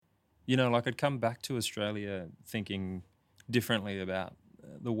like I'd come back to Australia thinking differently about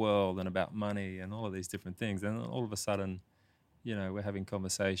the world and about money and all of these different things. And all of a sudden, we're having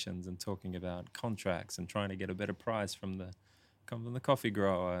conversations and talking about contracts and trying to get a better price from the coffee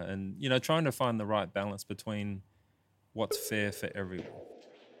grower and, trying to find the right balance between what's fair for everyone.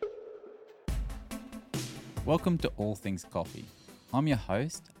 Welcome to All Things Coffee. I'm your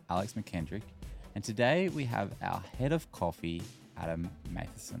host, Alex McKendrick, and today we have our head of coffee, Adam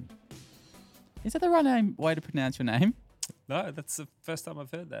Matheson. Is that the right way to pronounce your name? No, that's the first time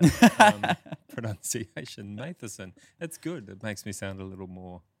I've heard that pronunciation, Matheson. That's good. It makes me sound a little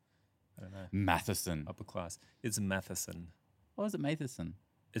more, I don't know, Matheson. upper class. It's Matheson. What is it, Matheson?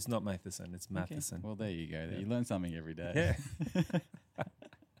 It's not Matheson. It's Matheson. Okay. Well, there you go. Yeah. You learn something every day. Yeah.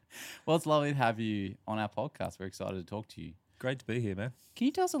 Well, it's lovely to have you on our podcast. We're excited to talk to you. Great to be here, man. Can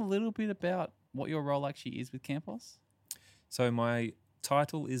you tell us a little bit about what your role actually is with Campos? So my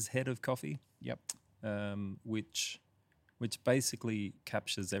title is Head of Coffee. Yep. Which basically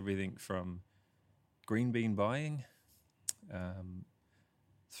captures everything from green bean buying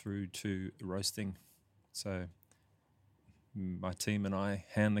through to roasting. So my team and I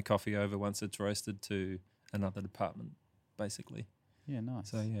hand the coffee over once it's roasted to another department, basically. Yeah,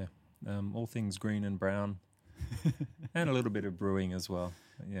 nice. So yeah, all things green and brown, and a little bit of brewing as well.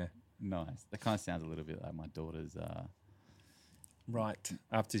 But yeah, Nice. That kind of sounds a little bit like my daughter's. right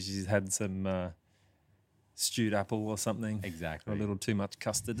after she's had some stewed apple or something. Exactly. Or a little too much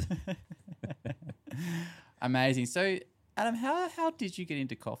custard. Amazing. So, Adam, how did you get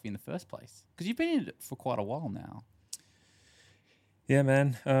into coffee in the first place? Because you've been in it for quite a while now. Yeah,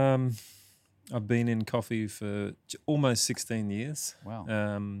 man. I've been in coffee for almost 16 years. Wow.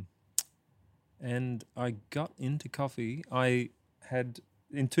 And I got into coffee.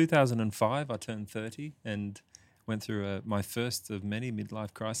 In 2005, I turned 30 and went through my first of many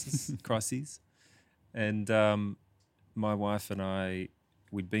midlife crises. And my wife and I,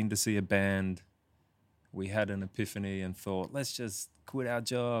 we'd been to see a band. We had an epiphany and thought, let's just quit our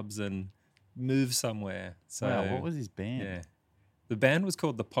jobs and move somewhere. So, wow, what was his band? Yeah. The band was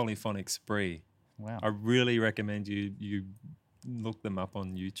called the Polyphonic Spree. Wow. I really recommend you look them up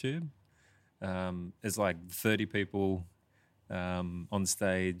on YouTube. There's like 30 people on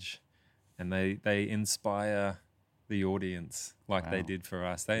stage, and they inspire the audience like they did for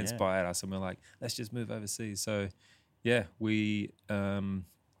us. They inspired us, and we're like, let's just move overseas. So, yeah, we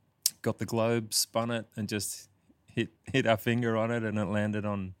got the globe, spun it, and just hit our finger on it, and it landed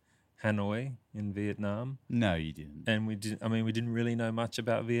on Hanoi in Vietnam. No, you didn't. And we didn't really know much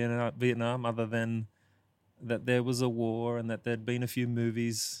about Vietnam other than that there was a war and that there'd been a few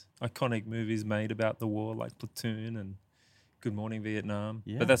iconic movies made about the war, like Platoon and Good Morning Vietnam.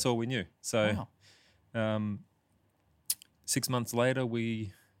 Yeah. But that's all we knew. So Wow. 6 months later,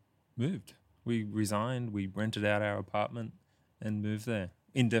 we moved. We resigned. We rented out our apartment and moved there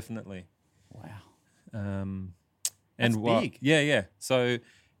indefinitely. Wow. That's big. Yeah. So,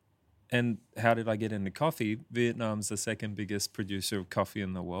 and how did I get into coffee? Vietnam's the second biggest producer of coffee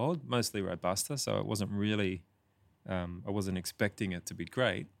in the world, mostly Robusta. So it wasn't really, I wasn't expecting it to be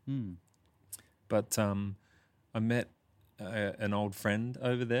great. But I met an old friend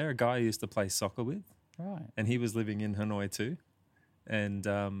over there, a guy I used to play soccer with. Right. And he was living in Hanoi too.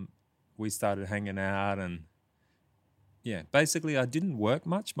 And we started hanging out and, yeah, basically I didn't work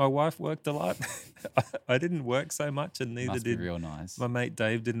much. My wife worked a lot. I didn't work so much, and neither Must did be real nice. my mate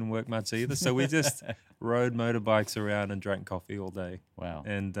Dave. Didn't work much either. So we just rode motorbikes around and drank coffee all day. Wow.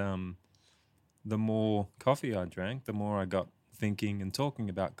 And the more coffee I drank, the more I got thinking and talking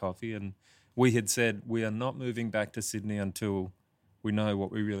about coffee. And we had said we are not moving back to Sydney until we know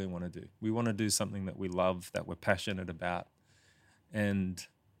what we really want to do. We want to do something that we love, that we're passionate about. And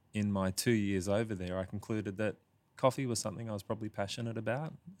in my 2 years over there, I concluded that coffee was something I was probably passionate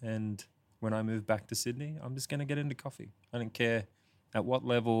about. And when I moved back to Sydney, I'm just going to get into coffee. I didn't care at what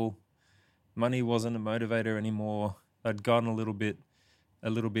level. Money wasn't a motivator anymore. I'd gone a little bit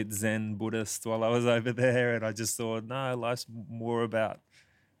Zen Buddhist while I was over there, and I just thought, no, life's more about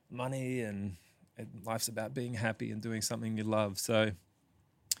money and life's about being happy and doing something you love. So,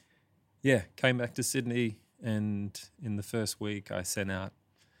 yeah, came back to Sydney, and in the first week I sent out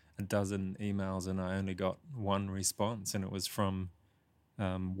a dozen emails and I only got one response, and it was from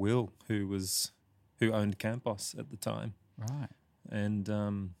Will, who owned Campos at the time. Right. And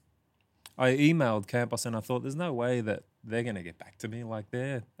I emailed Campos and I thought, there's no way that they're going to get back to me. Like,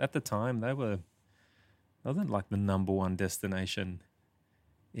 at the time, they wasn't like the number one destination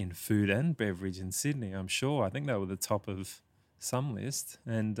in food and beverage in Sydney, I'm sure. I think they were the top of some list.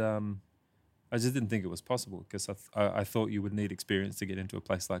 And I just didn't think it was possible because I thought you would need experience to get into a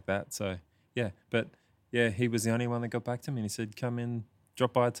place like that. So yeah, but yeah, he was the only one that got back to me and he said, come in,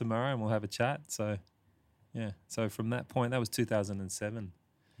 drop by tomorrow and we'll have a chat. So yeah, so from that point, that was 2007.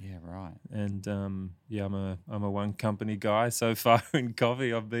 Yeah, right. And yeah, I'm a one company guy so far in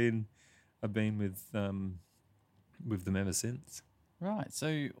coffee. I've been with them ever since. Right.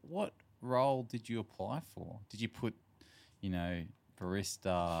 So what role did you apply for? Did you put,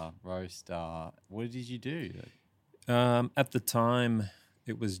 barista, roaster? What did you do? At the time,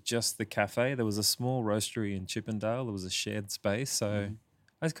 it was just the cafe. There was a small roastery in Chippendale. There was a shared space. So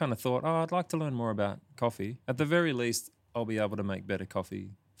I just kind of thought, oh, I'd like to learn more about coffee. At the very least, I'll be able to make better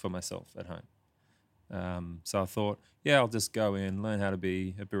coffee for myself at home. So I thought, yeah, I'll just go in, learn how to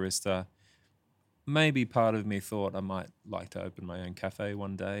be a barista. Maybe part of me thought I might like to open my own cafe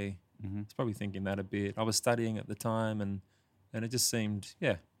one day. I was probably thinking that a bit. I was studying at the time and it just seemed,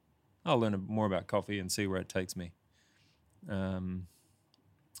 yeah, I'll learn more about coffee and see where it takes me.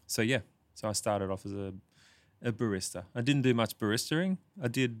 So I started off as a barista. I didn't do much baristaing. I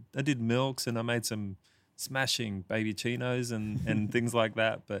did milks and I made some smashing baby chinos and things like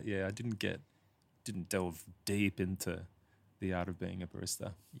that. But yeah, I didn't delve deep into the art of being a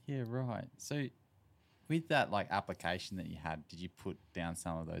barista. Yeah, right. So with that application that you had, did you put down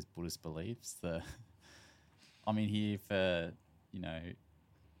some of those Buddhist beliefs? I'm in here for,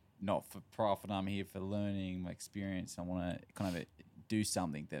 not for profit. I'm here for learning, my experience. I want to kind of do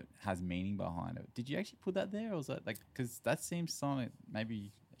something that has meaning behind it. Did you actually put that there, or was that because that seems like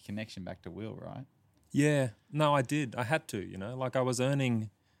maybe a connection back to Will, right? Yeah, no, I did. I had to, I was earning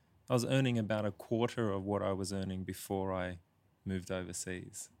about a quarter of what I was earning before I moved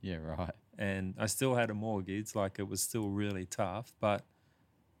overseas. Yeah, right. And I still had a mortgage, it was still really tough, but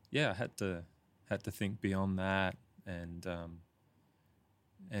yeah, I had to think beyond that and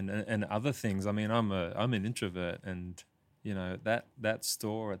other things. I mean, I'm an introvert, and that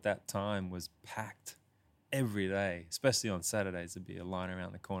store at that time was packed every day, especially on Saturdays. There'd be a line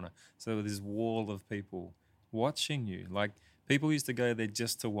around the corner, so there was this wall of people watching you. People used to go there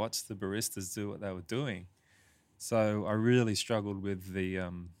just to watch the baristas do what they were doing. So I really struggled with the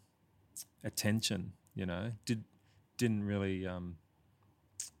attention. Didn't really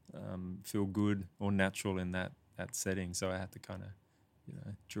feel good or natural in that setting. So I had to kind of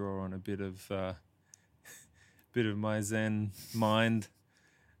draw on a bit of my Zen mind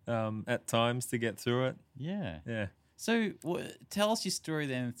at times to get through it. Yeah. Yeah. So tell us your story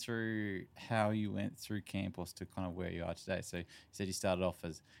then through how you went through Campos to kind of where you are today. So you said you started off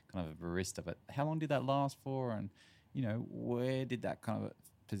as kind of a barista, but how long did that last for? And, where did that kind of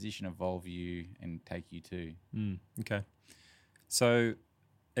position evolve you and take you to? Okay. So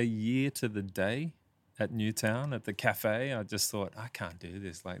a year to the day at Newtown at the cafe, I just thought, I can't do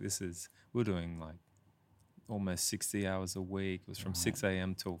this. We're doing almost 60 hours a week. It was from 6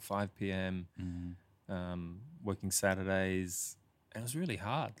 a.m. till 5 p.m., working Saturdays. And it was really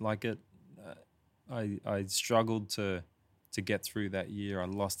hard. I struggled to get through that year. I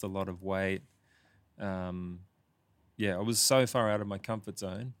lost a lot of weight. I was so far out of my comfort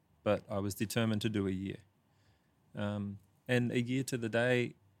zone, but I was determined to do a year. And a year to the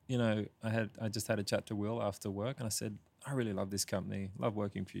day, I just had a chat to Will after work, and I said, I really love this company, love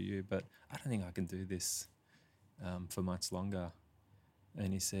working for you, but I don't think I can do this for much longer.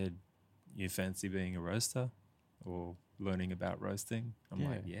 And he said, you fancy being a roaster or learning about roasting? I'm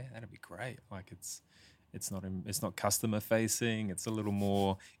like, yeah, that'd be great. It's not customer facing. It's a little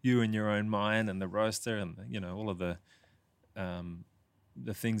more you and your own mind and the roaster and all of the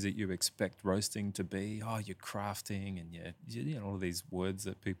things that you expect roasting to be. Oh, you're crafting and all of these words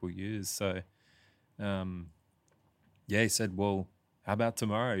that people use. So, he said, well, how about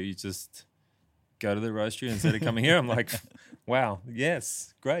tomorrow? You just go to the roastery instead of coming here. I'm like, wow,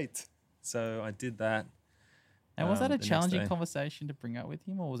 yes, great. So I did that. And was that a challenging conversation to bring up with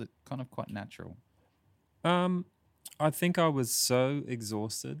him, or was it kind of quite natural? I think I was so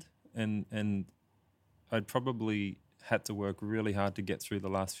exhausted and I'd probably had to work really hard to get through the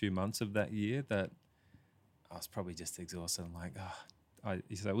last few months of that year that I was probably just exhausted. I'm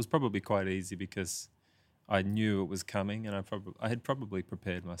he said it was probably quite easy because I knew it was coming and I had probably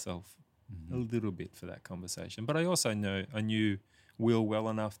prepared myself a little bit for that conversation. But I also knew Will well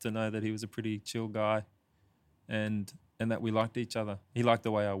enough to know that he was a pretty chill guy and that we liked each other. He liked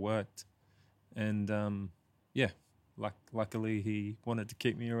the way I worked. And luckily he wanted to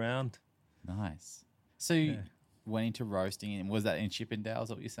keep me around. Nice. So you went into roasting, and was that in Chippendale, is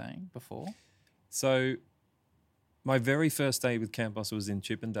that what you're saying before? So my very first day with Campos was in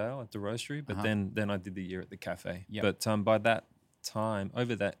Chippendale at the roastery, but then I did the year at the cafe. Yep. But by time,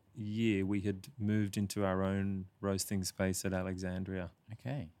 over that year, we had moved into our own roasting space at Alexandria.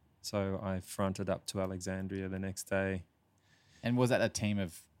 Okay. So I fronted up to Alexandria the next day. And was that a team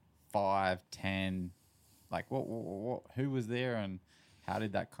of 5, 10? Like, what who was there, and how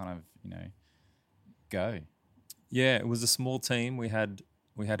did that kind of, go? Yeah, it was a small team. We had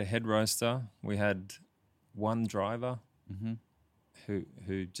a head roaster. We had one driver Mm-hmm.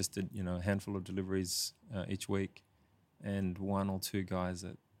 who just did a handful of deliveries each week, and one or two guys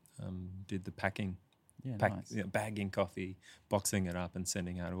that did the packing, Yeah, nice. bagging coffee, boxing it up, and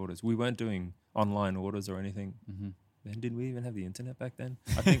sending out orders. We weren't doing online orders or anything. Mm-hmm. Then did we even have the internet back then?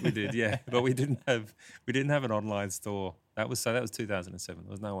 I think we did, yeah. But we didn't have an online store. That was 2007.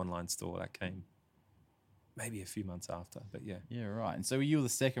 There was no online store. That came maybe a few months after, but yeah. Yeah, right. And so you were the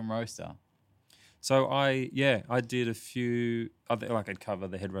second roaster. So I did a few I'd cover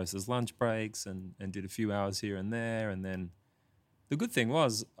the head roaster's lunch breaks and did a few hours here and there, and then the good thing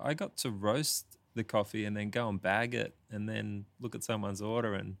was I got to roast the coffee and then go and bag it and then look at someone's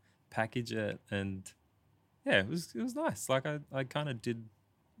order and package it, and yeah, it was nice. Like I kind of did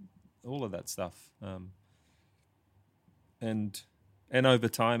all of that stuff, and over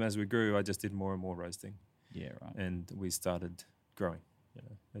time as we grew, I just did more and more roasting. Yeah, right. And we started growing,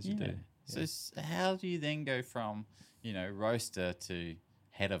 as you do. So how do you then go from, roaster to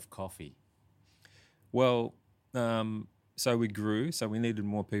head of coffee? Well, so we grew, so we needed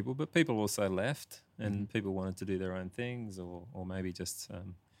more people, but people also left, and people wanted to do their own things, or maybe just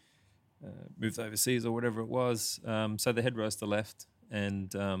moved overseas or whatever it was. So the head roaster left,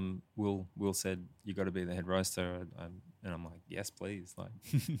 and Will said, "You got to be the head roaster," and I'm like, "Yes, please." Like,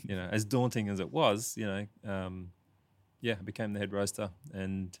 as daunting as it was, I became the head roaster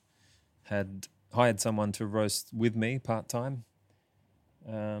and had hired someone to roast with me part-time.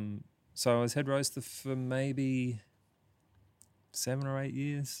 So I was head roaster for maybe 7 or 8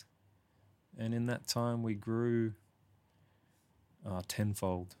 years. And in that time, we grew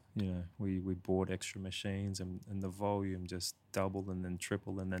tenfold. We bought extra machines and the volume just doubled and then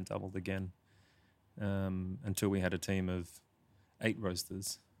tripled and then doubled again, until we had a team of 8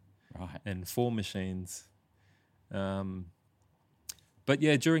 roasters, Right. and 4 machines. But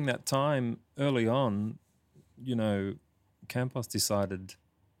yeah, during that time, early on, Campos decided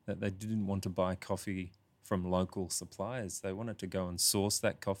that they didn't want to buy coffee from local suppliers. They wanted to go and source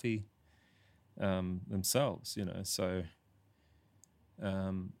that coffee themselves, So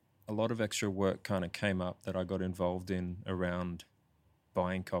a lot of extra work kind of came up that I got involved in around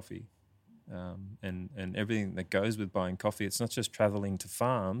buying coffee, and everything that goes with buying coffee. It's not just traveling to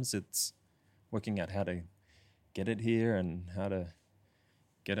farms, it's working out how to get it here and how to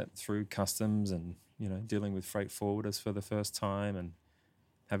get it through customs, and dealing with freight forwarders for the first time, and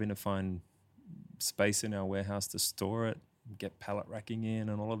having to find space in our warehouse to store it, get pallet racking in,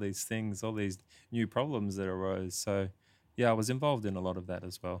 and all of these things, all these new problems that arose. So yeah, I was involved in a lot of that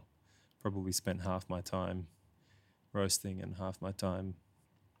as well. Probably spent half my time roasting and half my time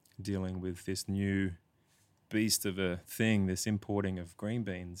dealing with this new beast of a thing, this importing of green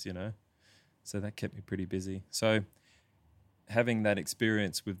beans, So that kept me pretty busy. So having that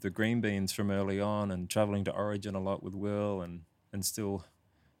experience with the green beans from early on, and traveling to Origin a lot with Will, and still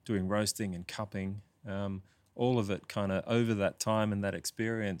doing roasting and cupping, all of it kind of over that time and that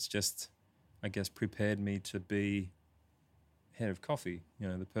experience just, I guess, prepared me to be head of coffee,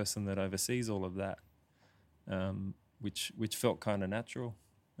 the person that oversees all of that, which felt kind of natural.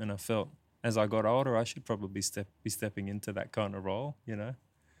 And I felt as I got older, I should probably be stepping into that kind of role, Yeah.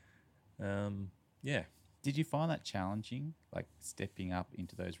 Did you find that challenging, like stepping up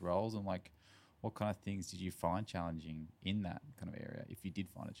into those roles, and like what kind of things did you find challenging in that kind of area, if you did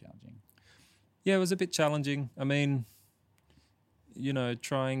find it challenging? Yeah, it was a bit challenging. I mean,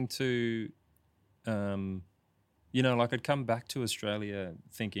 trying to, like I'd come back to Australia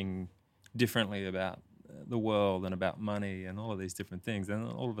thinking differently about the world and about money and all of these different things. And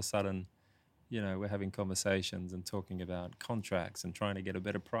all of a sudden, we're having conversations and talking about contracts and trying to get a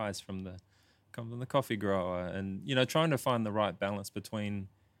better price from the coffee grower, and trying to find the right balance between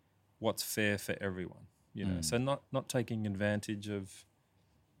what's fair for everyone. So not taking advantage of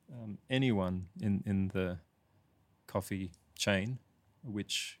anyone in the coffee chain,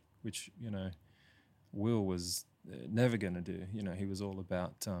 which Will was never going to do. He was all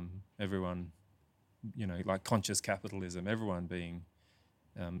about everyone, like conscious capitalism, everyone being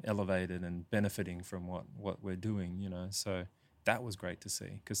elevated and benefiting from what we're doing. So that was great to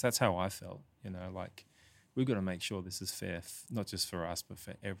see, because that's how I felt. Like we've got to make sure this is fair, not just for us but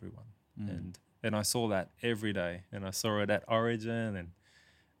for everyone. And I saw that every day, and I saw it at Origin,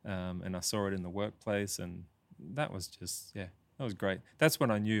 and I saw it in the workplace, and that was just That was great. That's when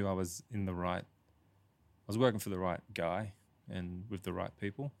I knew I was working for the right guy and with the right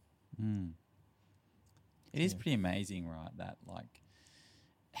people. Mm. It is Yeah. pretty amazing, right? That like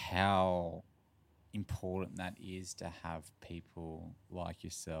how important that is to have people like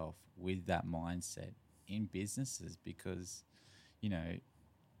yourself with that mindset in businesses, because you know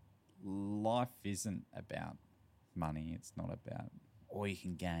life isn't about money. It's not about all you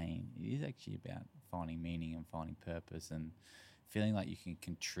can gain. It is actually about finding meaning and finding purpose and feeling like you can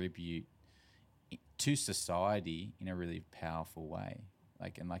contribute to society in a really powerful way.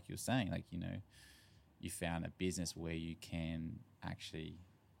 Like, and like you were saying, like, you know, you found a business where you can actually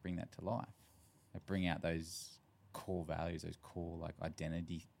bring that to life, like bring out those core values, those core like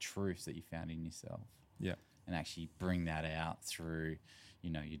identity truths that you found in yourself. Yeah. And actually bring that out through, you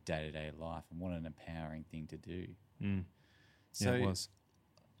know, your day-to-day life. And what an empowering thing to do. Mm. So, Yeah, it was.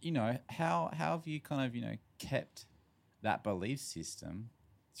 you know, how have you kind of, you know, kept that belief system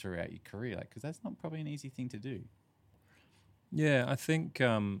throughout your career? Like, because that's not probably an easy thing to do. Yeah, I think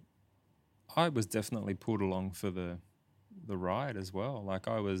I was definitely pulled along for the ride as well. Like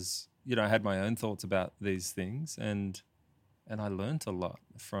I was, you know, I had my own thoughts about these things, and I learnt a lot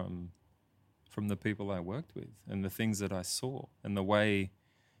from the people I worked with and the things that I saw and the way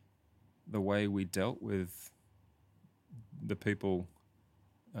we dealt with the people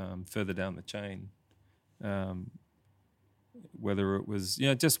further down the chain. Whether it was, you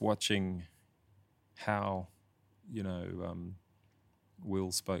know, just watching how, you know,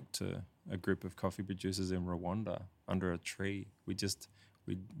 Will spoke to a group of coffee producers in Rwanda under a tree.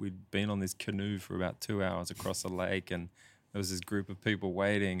 We'd been on this canoe for about 2 hours across a lake, and there was this group of people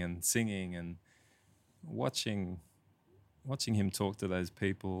waiting and singing, and watching him talk to those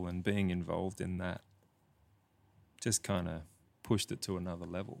people and being involved in that just kind of pushed it to another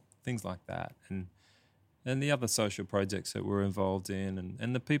level. Things like that, and the other social projects that we're involved in,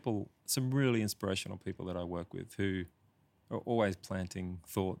 and the people, some really inspirational people that I work with who are always planting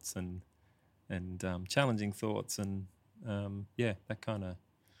thoughts and challenging thoughts, and that kind of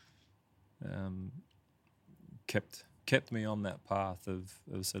kept me on that path of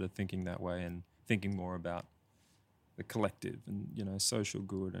sort of thinking that way and thinking more about the collective and, you know, social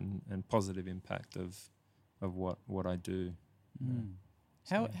good and positive impact of what I do. Mm.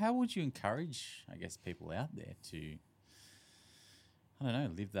 How would you encourage, I guess, people out there to, I don't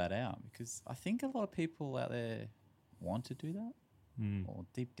know, live that out? Because I think a lot of people out there want to do that, or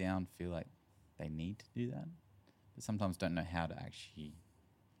deep down feel like they need to do that, but sometimes don't know how to actually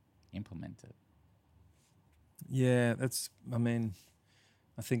implement it. Yeah,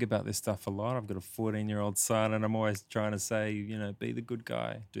 I think about this stuff a lot. I've got a 14-year-old son, and I'm always trying to say, you know, be the good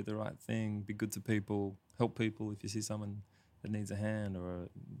guy, do the right thing, be good to people, help people. If you see someone that needs a hand, or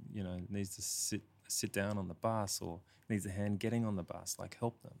you know, needs to sit down on the bus, or needs a hand getting on the bus, like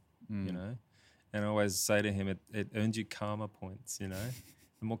help them, you know. And I always say to him, it earns you karma points, you know.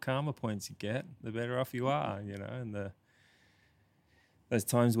 The more karma points you get, the better off you are, you know. And those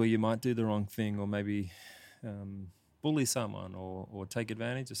times where you might do the wrong thing, or maybe bully someone or take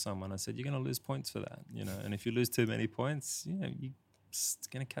advantage of someone, I said, you're going to lose points for that, you know. And if you lose too many points, you know, it's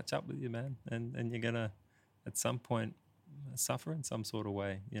going to catch up with you, man. And you're going to, at some point, suffer in some sort of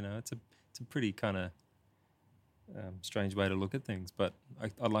way, you know. It's a pretty kind of strange way to look at things, but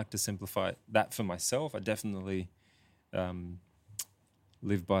I'd like to simplify that for myself. I definitely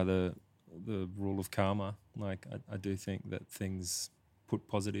live by the rule of karma. Like I do think that things put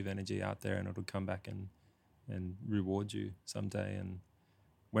positive energy out there, and it'll come back and reward you someday. And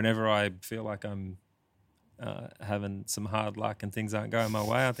whenever I feel like I'm having some hard luck and things aren't going my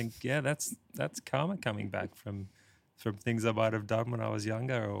way, I think, yeah, that's karma coming back from things I might have done when I was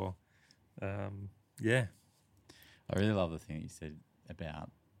younger, or yeah. I really love the thing that you said about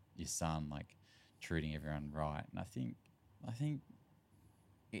your son, like treating everyone right. And I think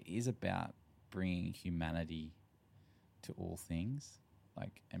it is about bringing humanity to all things,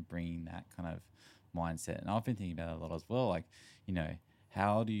 like, and bringing that kind of mindset. And I've been thinking about it a lot as well. Like, you know,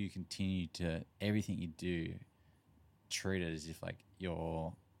 how do you continue to, everything you do, treat it as if like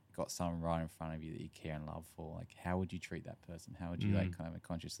you're got someone right in front of you that you care and love for? Like, how would you treat that person? How would you like kind of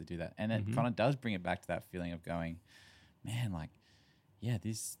consciously do that? And it kind of does bring it back to that feeling of going, man, like, yeah,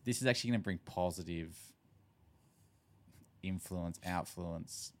 this is actually going to bring positive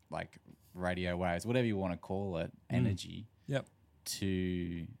outfluence, like radio waves, whatever you want to call it, energy,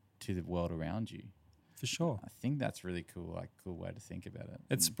 to the world around you. For sure. I think that's really cool, like cool way to think about it.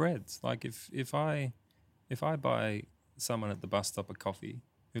 It spreads. Like if I buy someone at the bus stop a coffee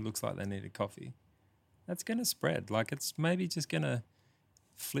who looks like they need a coffee, that's going to spread. Like it's maybe just going to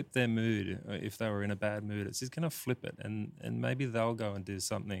flip their mood. If they were in a bad mood, it's just going to flip it, and maybe they'll go and do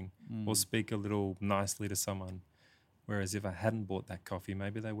something or speak a little nicely to someone. Whereas if I hadn't bought that coffee,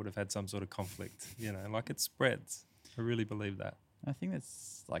 maybe they would have had some sort of conflict. Like it spreads. I really believe that. I think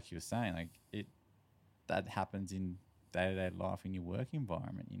that's like you were saying, like that happens in day-to-day life in your work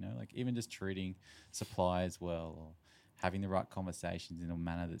environment, like even just treating suppliers well or having the right conversations in a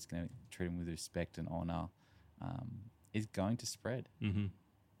manner that's going to treat them with respect and honor is going to spread. Mm-hmm.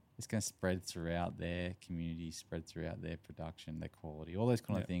 It's going to spread throughout their community, spread throughout their production, their quality, all those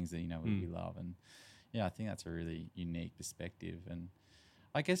kind of things that, we love. And I think that's a really unique perspective. And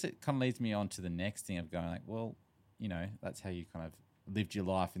I guess it kind of leads me on to the next thing of going like, well, that's how you kind of lived your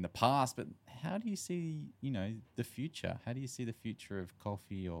life in the past, but how do you see, the future? How do you see the future of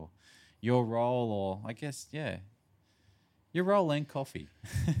coffee or your role or I guess, your role in coffee?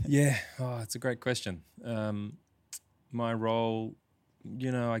 Yeah. Oh, it's a great question. My role,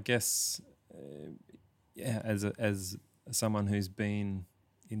 I guess, as someone who's been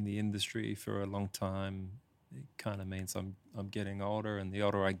in the industry for a long time, it kind of means I'm getting older, and the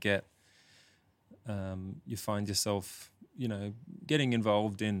older I get, you find yourself, getting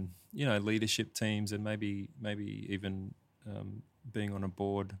involved in, leadership teams and maybe even being on a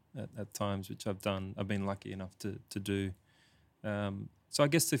board at times, which I've done. I've been lucky enough to do. So I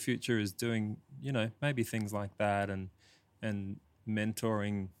guess the future is doing, maybe things like that and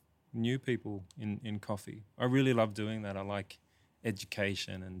mentoring new people in coffee. I really love doing that. I like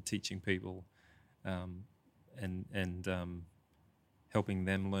education and teaching people and helping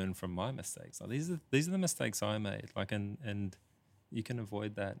them learn from my mistakes. Like these are the mistakes I made. Like and you can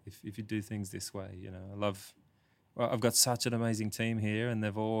avoid that if you do things this way. I've got such an amazing team here, and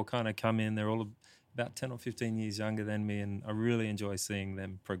they've all kind of come in. They're all about 10 or 15 years younger than me, and I really enjoy seeing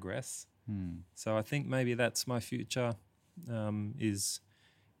them progress. So I think maybe that's my future, is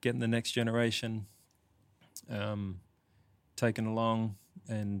getting the next generation taken along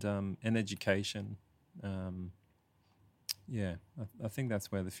and education. I think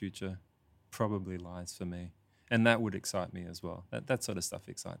that's where the future probably lies for me. And that would excite me as well. That sort of stuff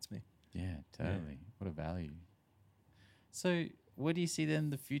excites me. Yeah, totally. Yeah. What a value. So where do you see then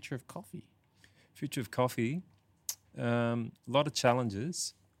the future of coffee? Future of coffee, a lot of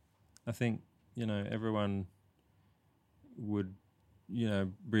challenges. I think, everyone would,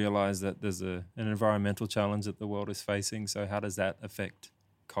 realize that there's an environmental challenge that the world is facing. So how does that affect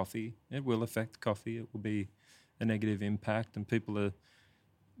coffee? It will affect coffee. It will be a negative impact, and people are,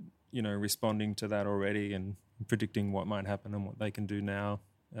 responding to that already and predicting what might happen and what they can do now.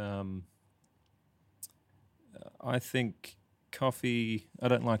 I think coffee, I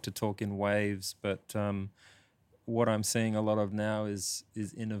don't like to talk in waves, but what I'm seeing a lot of now is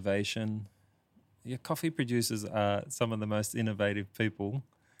innovation. Yeah, coffee producers are some of the most innovative people.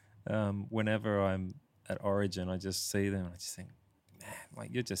 Whenever I'm at Origin, I just see them and I just think, man, like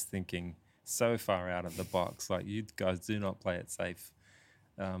you're just thinking so far out of the box. Like you guys do not play it safe.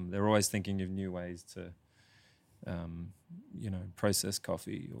 They're always thinking of new ways to, process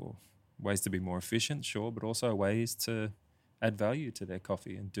coffee or ways to be more efficient, sure, but also ways to add value to their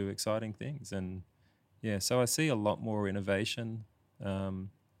coffee and do exciting things. And so I see a lot more innovation.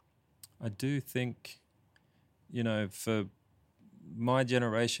 I do think, for my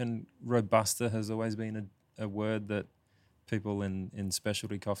generation, Robusta has always been a word that people in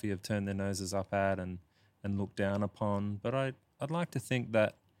specialty coffee have turned their noses up at and looked down upon. But I'd like to think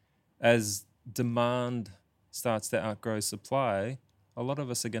that as demand starts to outgrow supply, a lot of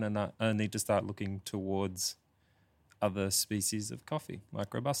us are going to need to start looking towards other species of coffee,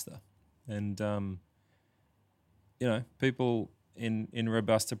 like Robusta. And, people in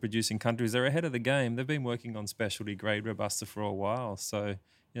Robusta producing countries, they're ahead of the game. They've been working on specialty grade Robusta for a while. So,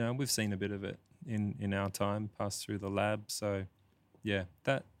 we've seen a bit of it in our time pass through the lab. So,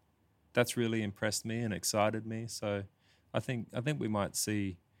 that's really impressed me and excited me. So I think we might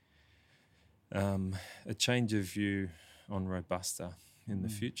see a change of view on Robusta in the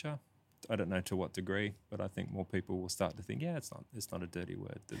future. I don't know to what degree, but I think more people will start to think, it's not a dirty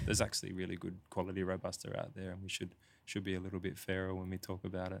word. There's actually really good quality Robusta out there, and we should be a little bit fairer when we talk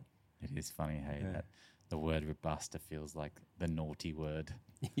about it. It is funny, that the word Robusta feels like the naughty word.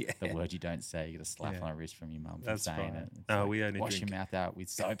 Yeah. The word you don't say. You get a slap on the wrist from your mum for saying it. It's like, we only wash your mouth out with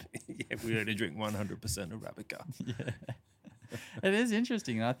soap. We only drink 100% Arabica. It is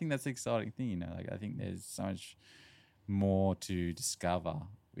interesting, and I think that's the exciting thing. I think there's so much more to discover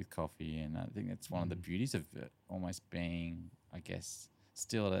with coffee, and I think that's one of the beauties of it almost being, I guess,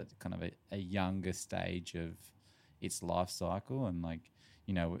 still at kind of a younger stage of its life cycle, and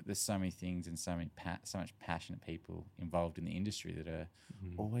you know, there's so many things and so much passionate people involved in the industry that are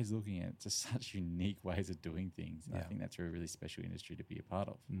always looking at just such unique ways of doing things. And I think that's a really special industry to be a part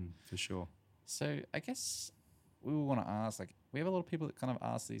of. For sure. So I guess we will want to ask, like, we have a lot of people that kind of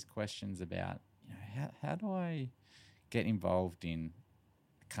ask these questions about, you know, how do I get involved in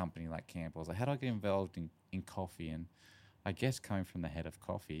a company like Campos? Like, how do I get involved in coffee? And I guess coming from the head of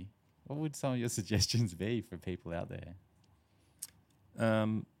coffee, what would some of your suggestions be for people out there?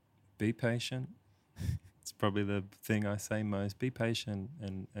 Be patient. It's probably the thing I say most. Be patient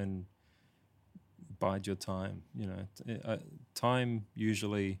and bide your time. You know, time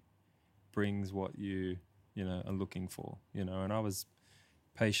usually brings what you know are looking for. You know, and I was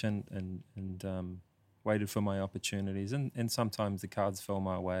patient and waited for my opportunities, and sometimes the cards fell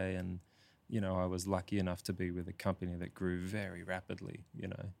my way, and you know I was lucky enough to be with a company that grew very rapidly. You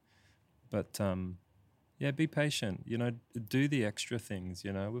know, but yeah, be patient. You know, do the extra things.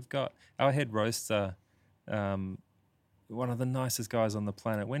 You know, we've got our head roaster, one of the nicest guys on the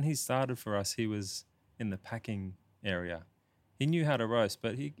planet. When he started for us, he was in the packing area. He knew how to roast,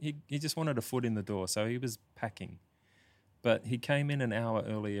 but he just wanted a foot in the door, so he was packing. But he came in an hour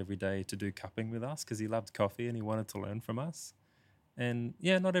early every day to do cupping with us because he loved coffee and he wanted to learn from us. And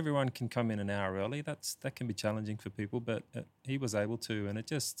yeah, not everyone can come in an hour early. That can be challenging for people, but he was able to, and it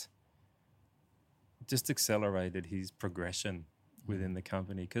just accelerated his progression within the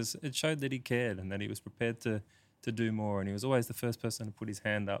company because it showed that he cared and that he was prepared to do more. And he was always the first person to put his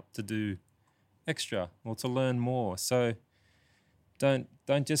hand up to do extra or to learn more. So don't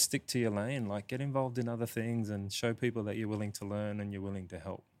just stick to your lane. Like, get involved in other things and show people that you're willing to learn and you're willing to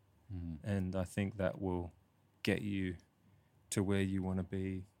help. And I think that will get you to where you want to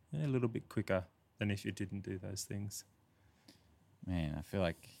be a little bit quicker than if you didn't do those things. Man, I feel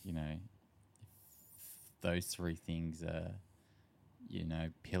like, you know, those three things are, you know,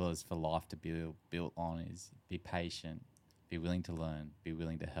 pillars for life to be built on is be patient, be willing to learn, be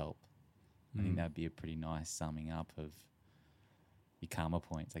willing to help. I think that'd be a pretty nice summing up of your karma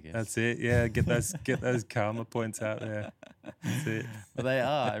points, I guess. That's it. Yeah, get those karma points out there. That's it. But they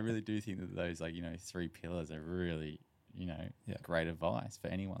are. I really do think that those, like, you know, three pillars are really, you know, great advice for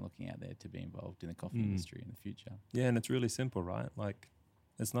anyone looking out there to be involved in the coffee industry in the future. Yeah, and it's really simple, right? Like,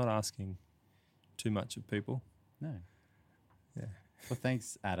 it's not asking too much of people. No. Yeah. Well,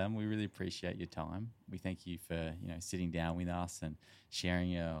 thanks, Adam. We really appreciate your time. We thank you for, you know, sitting down with us and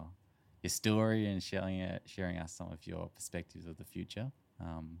sharing your story and sharing us some of your perspectives of the future.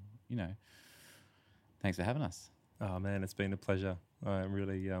 You know, thanks for having us. Oh man, it's been a pleasure. I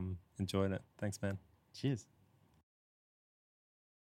really enjoyed it. Thanks, man. Cheers.